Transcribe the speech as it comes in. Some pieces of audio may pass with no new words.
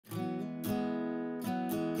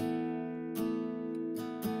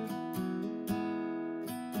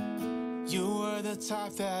were the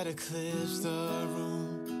type that eclipsed the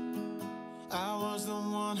room. I was the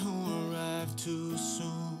one who arrived too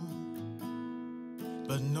soon.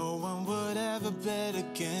 But no one would ever bet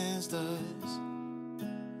against us.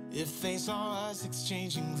 If they saw us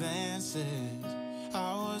exchanging glances,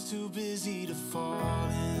 I was too busy to fall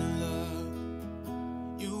in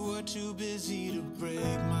love. You were too busy to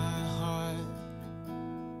break my heart.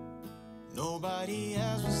 Nobody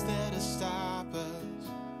else was there to stop us.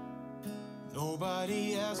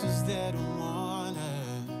 Nobody else was there to warn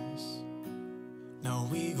us. Now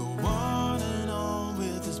we go on and on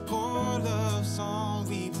with this poor love song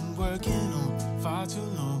we've been working on far too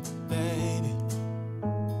long, baby.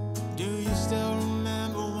 Do you still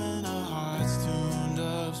remember when our hearts tuned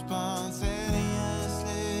up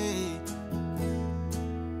spontaneously?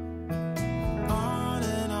 On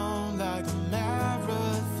and on like a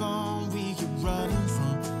marathon, we keep running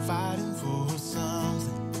from fighting for something.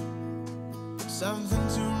 Something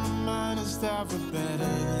to remind us that we're better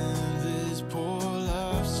than this poor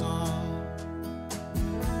love song.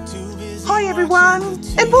 Hi everyone,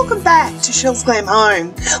 and welcome back to Chelle's Glam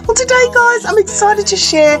Home. Well, today guys, I'm excited to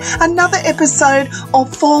share another episode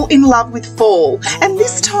of Fall in Love with Fall, and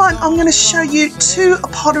this time I'm going to show you 2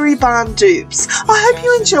 Pottery Barn dupes. I hope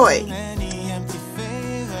you enjoy.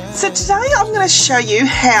 So today I'm going to show you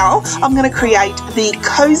how I'm going to create the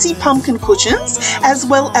cozy pumpkin cushions as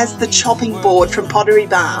well as the chopping board from Pottery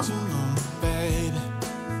Barn.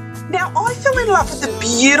 Now, I fell in love with the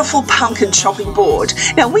beautiful pumpkin chopping board.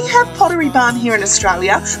 Now, we have Pottery Barn here in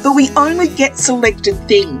Australia, but we only get selected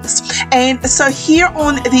things. And so here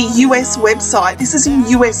on the US website, this is in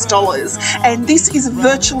US dollars, and this is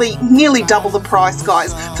virtually nearly double the price,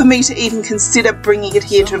 guys, for me to even consider bringing it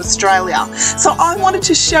here to Australia. So I wanted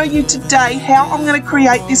to show you today how I'm going to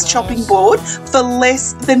create this chopping board for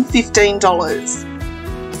less than $15.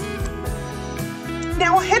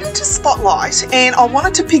 Now I headed to Spotlight and I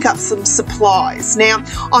wanted to pick up some supplies. Now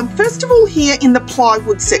I'm first of all here in the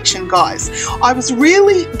plywood section, guys. I was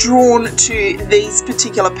really drawn to these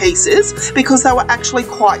particular pieces because they were actually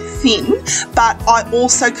quite thin, but I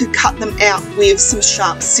also could cut them out with some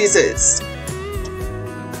sharp scissors.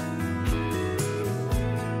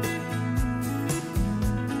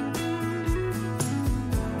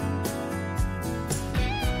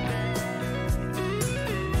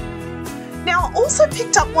 Now I also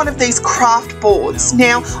picked up one of these craft boards.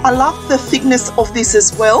 Now I love the thickness of this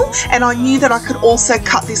as well, and I knew that I could also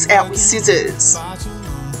cut this out with scissors.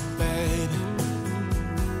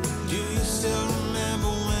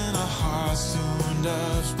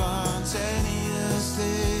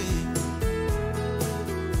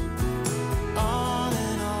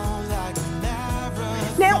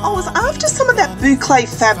 Now, I was after some of that boucle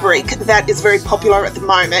fabric that is very popular at the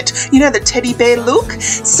moment, you know, the teddy bear look.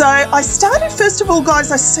 So I started, first of all,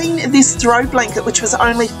 guys, I seen this throw blanket which was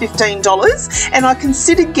only $15, and I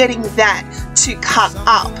considered getting that to cut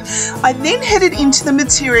up. I then headed into the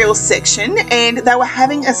materials section and they were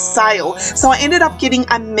having a sale, so I ended up getting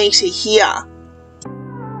a meter here.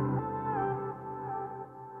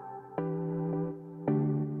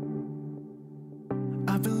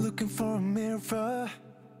 I've been looking for a mirror.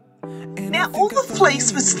 Now all the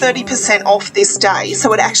fleece was 30% off this day,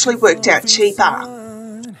 so it actually worked out cheaper.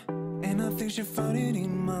 And I think you found it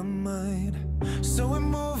in my mind. So we're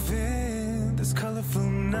moving this colorful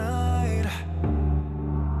night,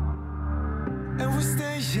 and we're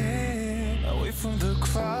staying away from the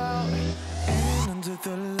crowd and under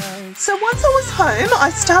the lights. So once I was home,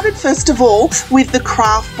 I started first of all with the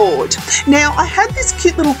craft board. Now I had this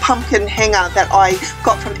cute little pumpkin hanger that I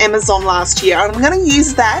got from Amazon last year, and I'm going to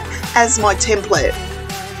use that as my template.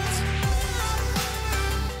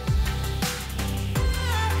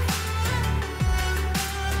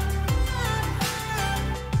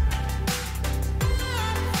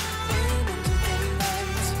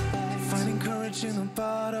 Finding courage in a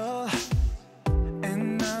bottle,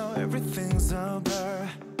 and now everything's a blur.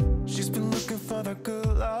 She's been looking for the good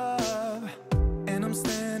love, and I'm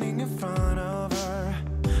standing in front of her.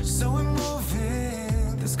 So we're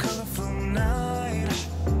moving this colorful night.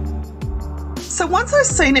 So once I've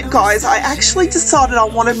seen it, guys, I actually decided I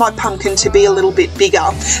wanted my pumpkin to be a little bit bigger.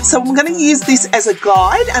 So I'm going to use this as a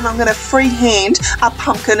guide, and I'm going to freehand a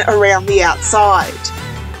pumpkin around the outside.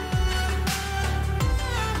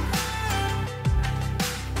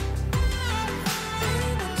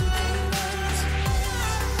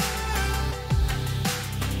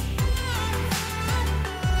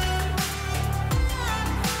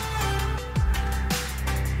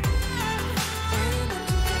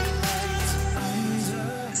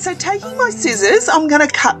 So taking my scissors, I'm going to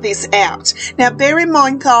cut this out. Now bear in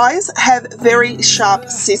mind guys, have very sharp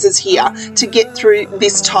scissors here to get through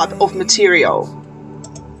this type of material.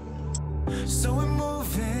 So we're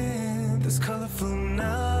moving this colorful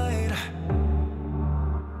night,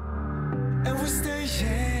 and we're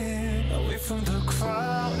staying away from the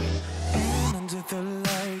crowd and under the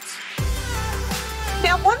lights.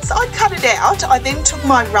 Now once I cut it out, I then took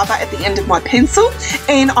my rubber at the end of my pencil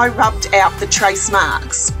and I rubbed out the trace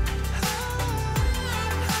marks.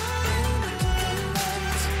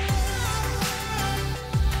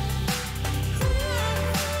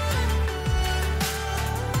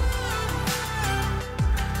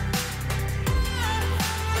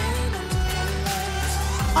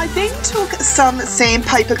 I then took some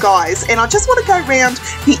sandpaper guys and I just want to go around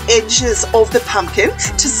the edges of the pumpkin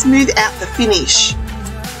to smooth out the finish.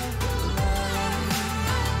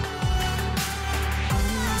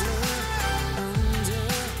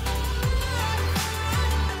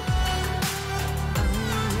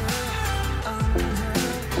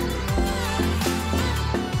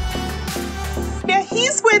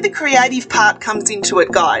 Here's where the creative part comes into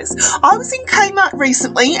it guys. I was in Kmart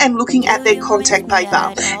recently and looking at their contact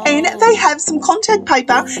paper, and they have some contact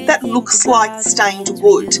paper that looks like stained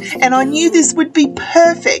wood, and I knew this would be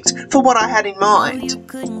perfect for what I had in mind.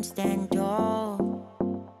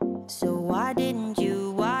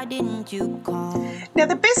 Now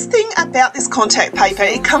the best thing about this contact paper,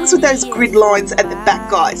 it comes with those grid lines at the back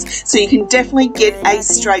guys, so you can definitely get a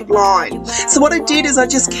straight line. So what I did is I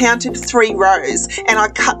just counted 3 rows and I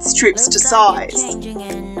cut strips to size.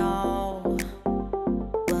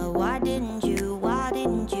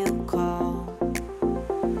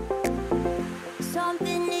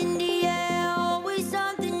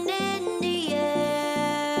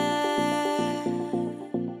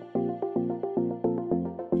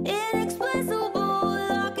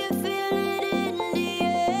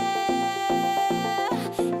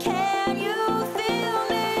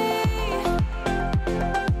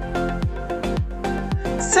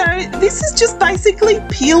 So this is just basically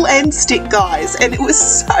peel and stick guys, and it was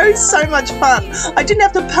so much fun. I didn't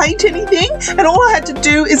have to paint anything and all I had to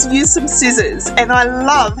do is use some scissors, and I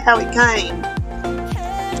love how it came.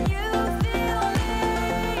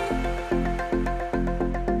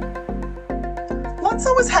 Once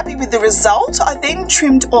I was happy with the result, I then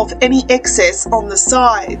trimmed off any excess on the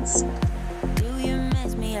sides.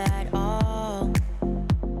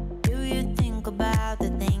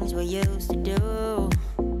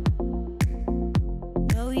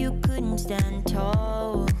 Stand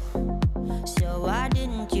tall, so why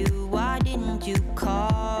didn't you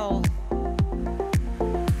call?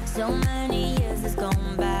 So many years has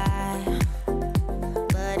gone by,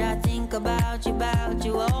 but I think about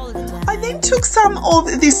you all the time. I then took some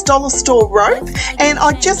of this dollar store rope and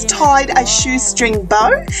I just tied a shoestring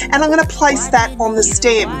bow, and I'm going to place that on the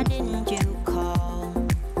stem.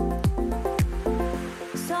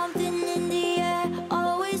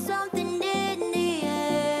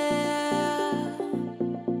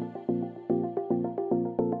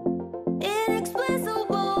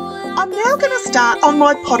 I'm now going to start on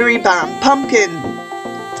my Pottery Barn pumpkin.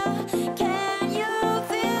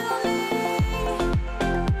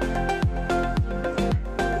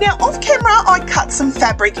 Now off camera I cut some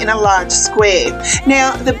fabric in a large square.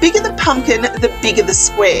 Now the bigger the pumpkin, the bigger the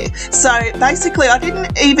square. So basically I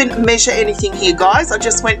didn't even measure anything here guys, I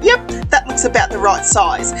just went yep, that looks about the right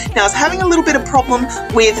size. Now I was having a little bit of problem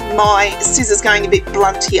with my scissors going a bit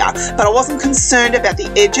blunt here, but I wasn't concerned about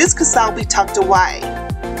the edges because they'll be tucked away.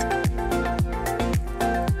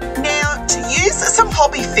 Use some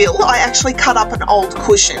hobby fill, I actually cut up an old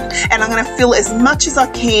cushion and I'm going to fill as much as I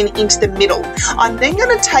can into the middle. I'm then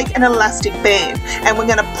going to take an elastic band and we're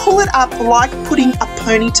going to pull it up like putting a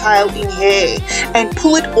ponytail in hair and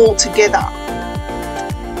pull it all together.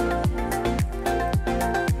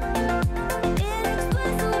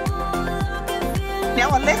 Now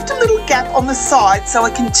I left a little gap on the side so I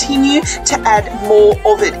continue to add more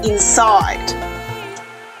of it inside.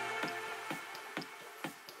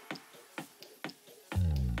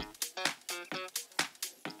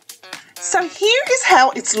 So here is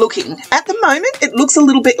how it's looking. At the moment, it looks a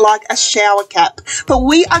little bit like a shower cap, but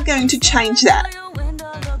we are going to change that.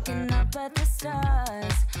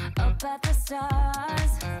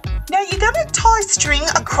 Now you're going to tie string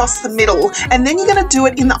across the middle and then you're going to do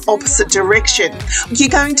it in the opposite direction. You're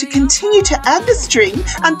going to continue to add the string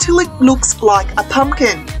until it looks like a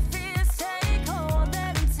pumpkin.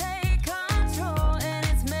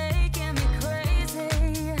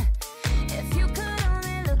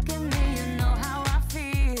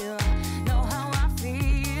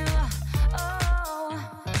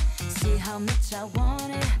 how much I want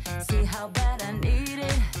it, see how bad I need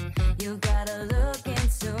it. You gotta look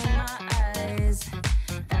into my eyes.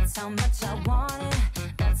 That's how much I want it,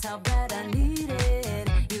 that's how bad I need it.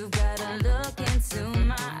 You gotta look into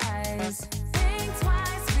my eyes. Think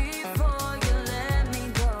twice before you let me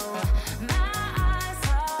go. My eyes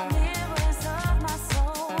are mirrors of my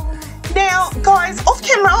soul. Now, guys, off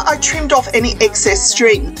camera, I trimmed off any excess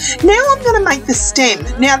string. Now I'm going to make the stem.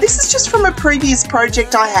 Now, this is just from a previous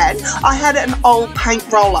project I had. I had an old paint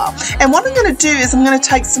roller. And what I'm going to do is I'm going to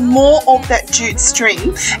take some more of that jute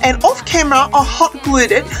string, and off camera, I hot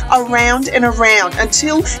glued it around and around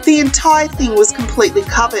until the entire thing was completely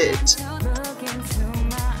covered. Look into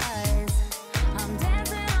my eyes. I'm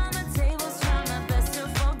dancing on the tables, trying my best to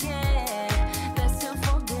forget, best to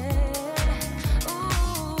forget.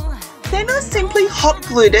 Ooh. Then I simply hot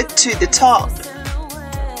glued it to the top.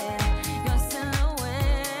 Your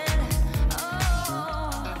silhouette.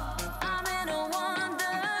 Oh, I'm in a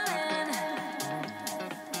wonderland.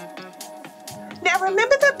 Now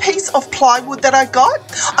remember that piece of plywood that I got?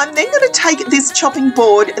 I'm then going to take this chopping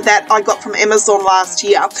board that I got from Amazon last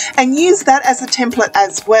year and use that as a template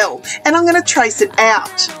as well. And I'm going to trace it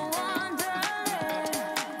out.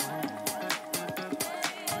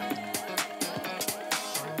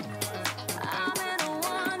 I'm in a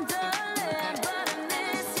wonderland, but I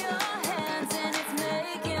miss your hands and it's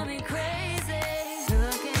making me crazy.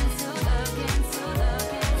 Look into my eyes.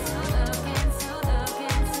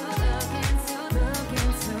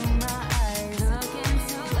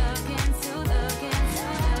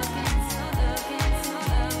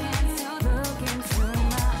 Look into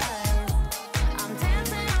my eyes. I'm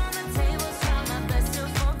dancing on the tables, trying my best to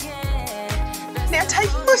forget. Now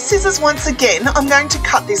taking my scissors once again, I'm going to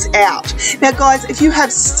cut this out. Now guys, if you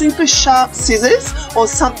have super sharp scissors or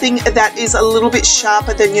something that is a little bit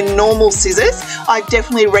sharper than your normal scissors, I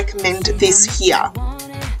definitely recommend this here.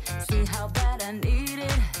 See how bad I need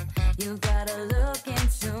it. You gotta look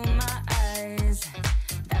into my eyes.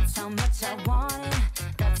 That's how much I want it.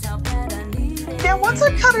 That's how bad I need it. Now once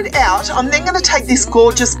I cut it out, I'm then going to take this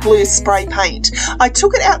gorgeous blue spray paint. I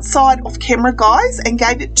took it outside off camera, guys, and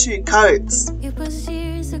gave it 2 coats. It was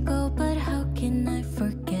years ago, but how can I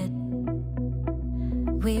forget?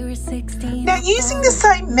 We were 16. Now using the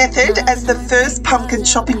same method as the first pumpkin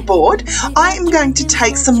chopping board, I am going to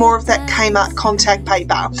take some more of that Kmart contact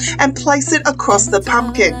paper and place it across the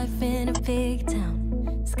pumpkin. Life in a big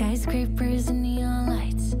town, skyscrapers and neon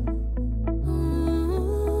lights.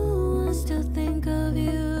 Ooh, I still think of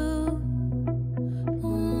you.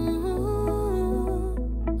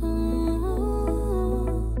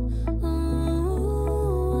 I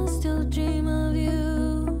still dream of you.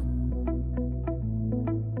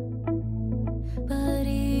 But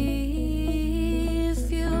if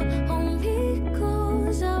you hold me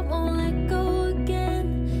close, I won't let go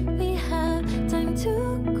again. We have time to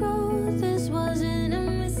grow. This wasn't a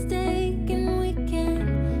mistake, and we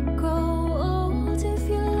can grow old if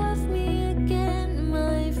you love me again,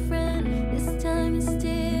 my friend. This time is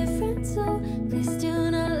different, so please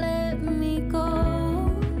do not let me go.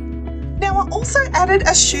 Now I also added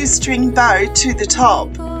a shoestring bow to the top.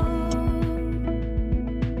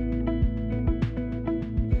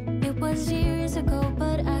 It was years ago,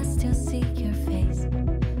 but I still see your face.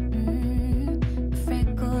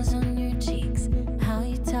 Freckles on your cheeks, how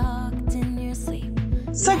you talked in your sleep.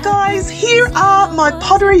 So guys, here are my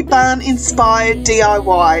Pottery Barn inspired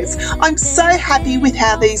DIYs. I'm so happy with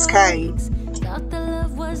how these came. Thought the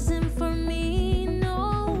love wasn't for me,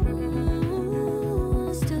 no.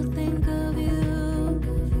 I still think of you.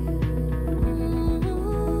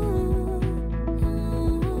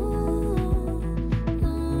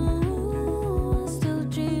 I still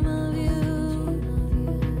dream of you.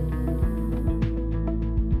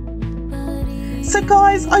 So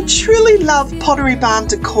guys, I truly love Pottery Barn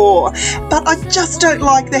decor, but I just don't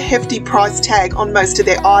like the hefty price tag on most of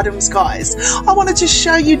their items, guys. I wanted to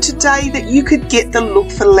show you today that you could get the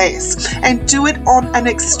look for less and do it on an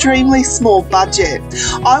extremely small budget.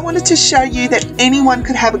 I wanted to show you that anyone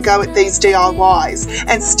could have a go at these DIYs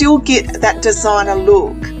and still get that designer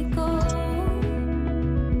look.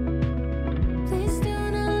 Please do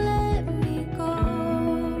not let me go.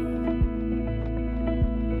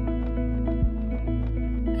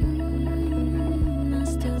 I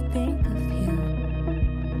still think of you.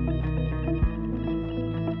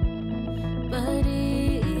 But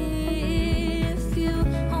if you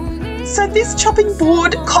only So this chopping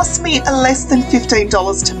board cost me less than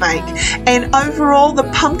 $15 to make, and overall the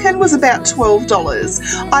pumpkin was about $12.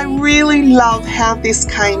 I really love how this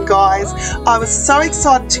came, guys. I was so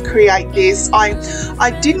excited to create this.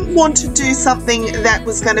 I didn't want to do something that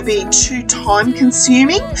was going to be too time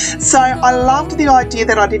consuming, so I loved the idea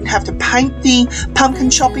that I didn't have to paint the pumpkin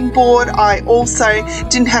chopping board. I also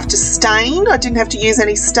didn't have to stain. I didn't have to use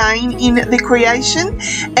any stain in the creation,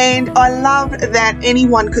 and I loved that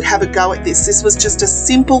anyone could have a go at this. This was just a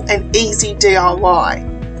simple and easy DIY.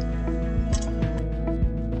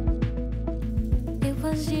 It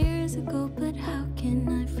was years ago, but how can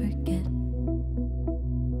I forget?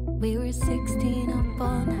 We were 16 up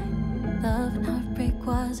all night. Love and heartbreak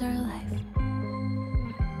was our life.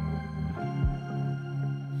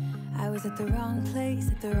 I was at the wrong place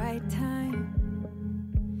at the right time.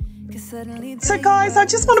 So guys, I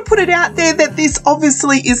just want to put it out there that this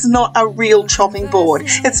obviously is not a real chopping board.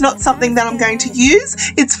 It's not something that I'm going to use.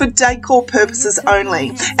 It's for decor purposes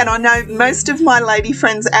only. And I know most of my lady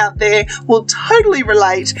friends out there will totally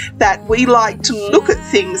relate that we like to look at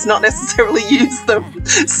things, not necessarily use them.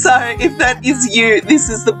 So if that is you, this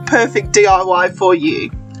is the perfect DIY for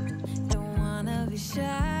you.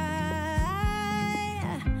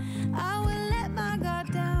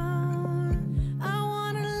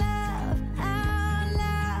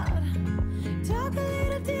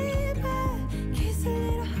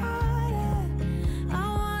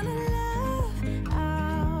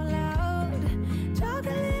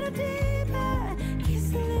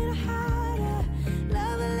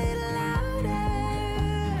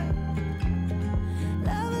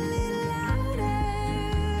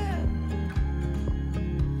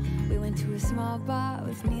 Small bar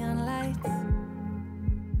with neon lights.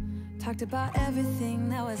 Talked about everything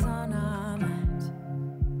that was on our minds.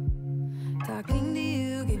 Talking to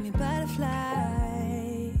you gave me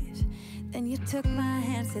butterflies. Then you took my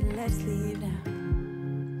hand, said let's leave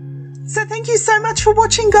now. So thank you so much for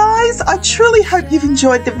watching, guys. I truly hope you've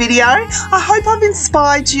enjoyed the video. I hope I've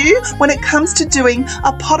inspired you when it comes to doing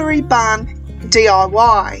a Pottery barn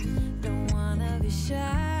DIY.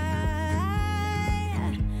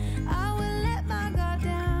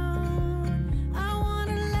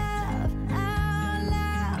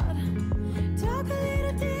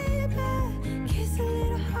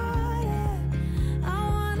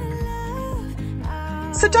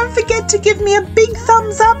 So don't forget to give me a big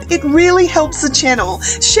thumbs up. It really helps the channel.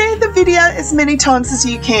 Share the video as many times as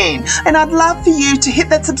you can. And I'd love for you to hit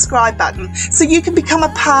that subscribe button so you can become a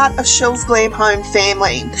part of Chelle's Glam Home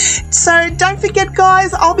family. So don't forget,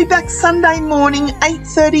 guys, I'll be back Sunday morning,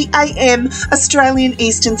 8:30 AM Australian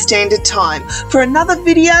Eastern Standard Time for another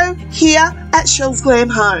video here at Chelle's Glam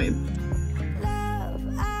Home.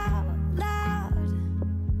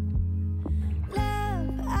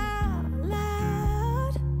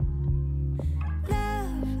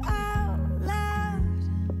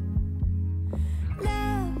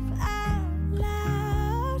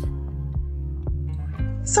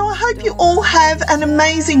 So I hope you all have an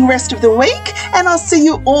amazing rest of the week, and I'll see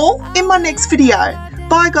you all in my next video.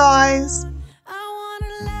 Bye, guys.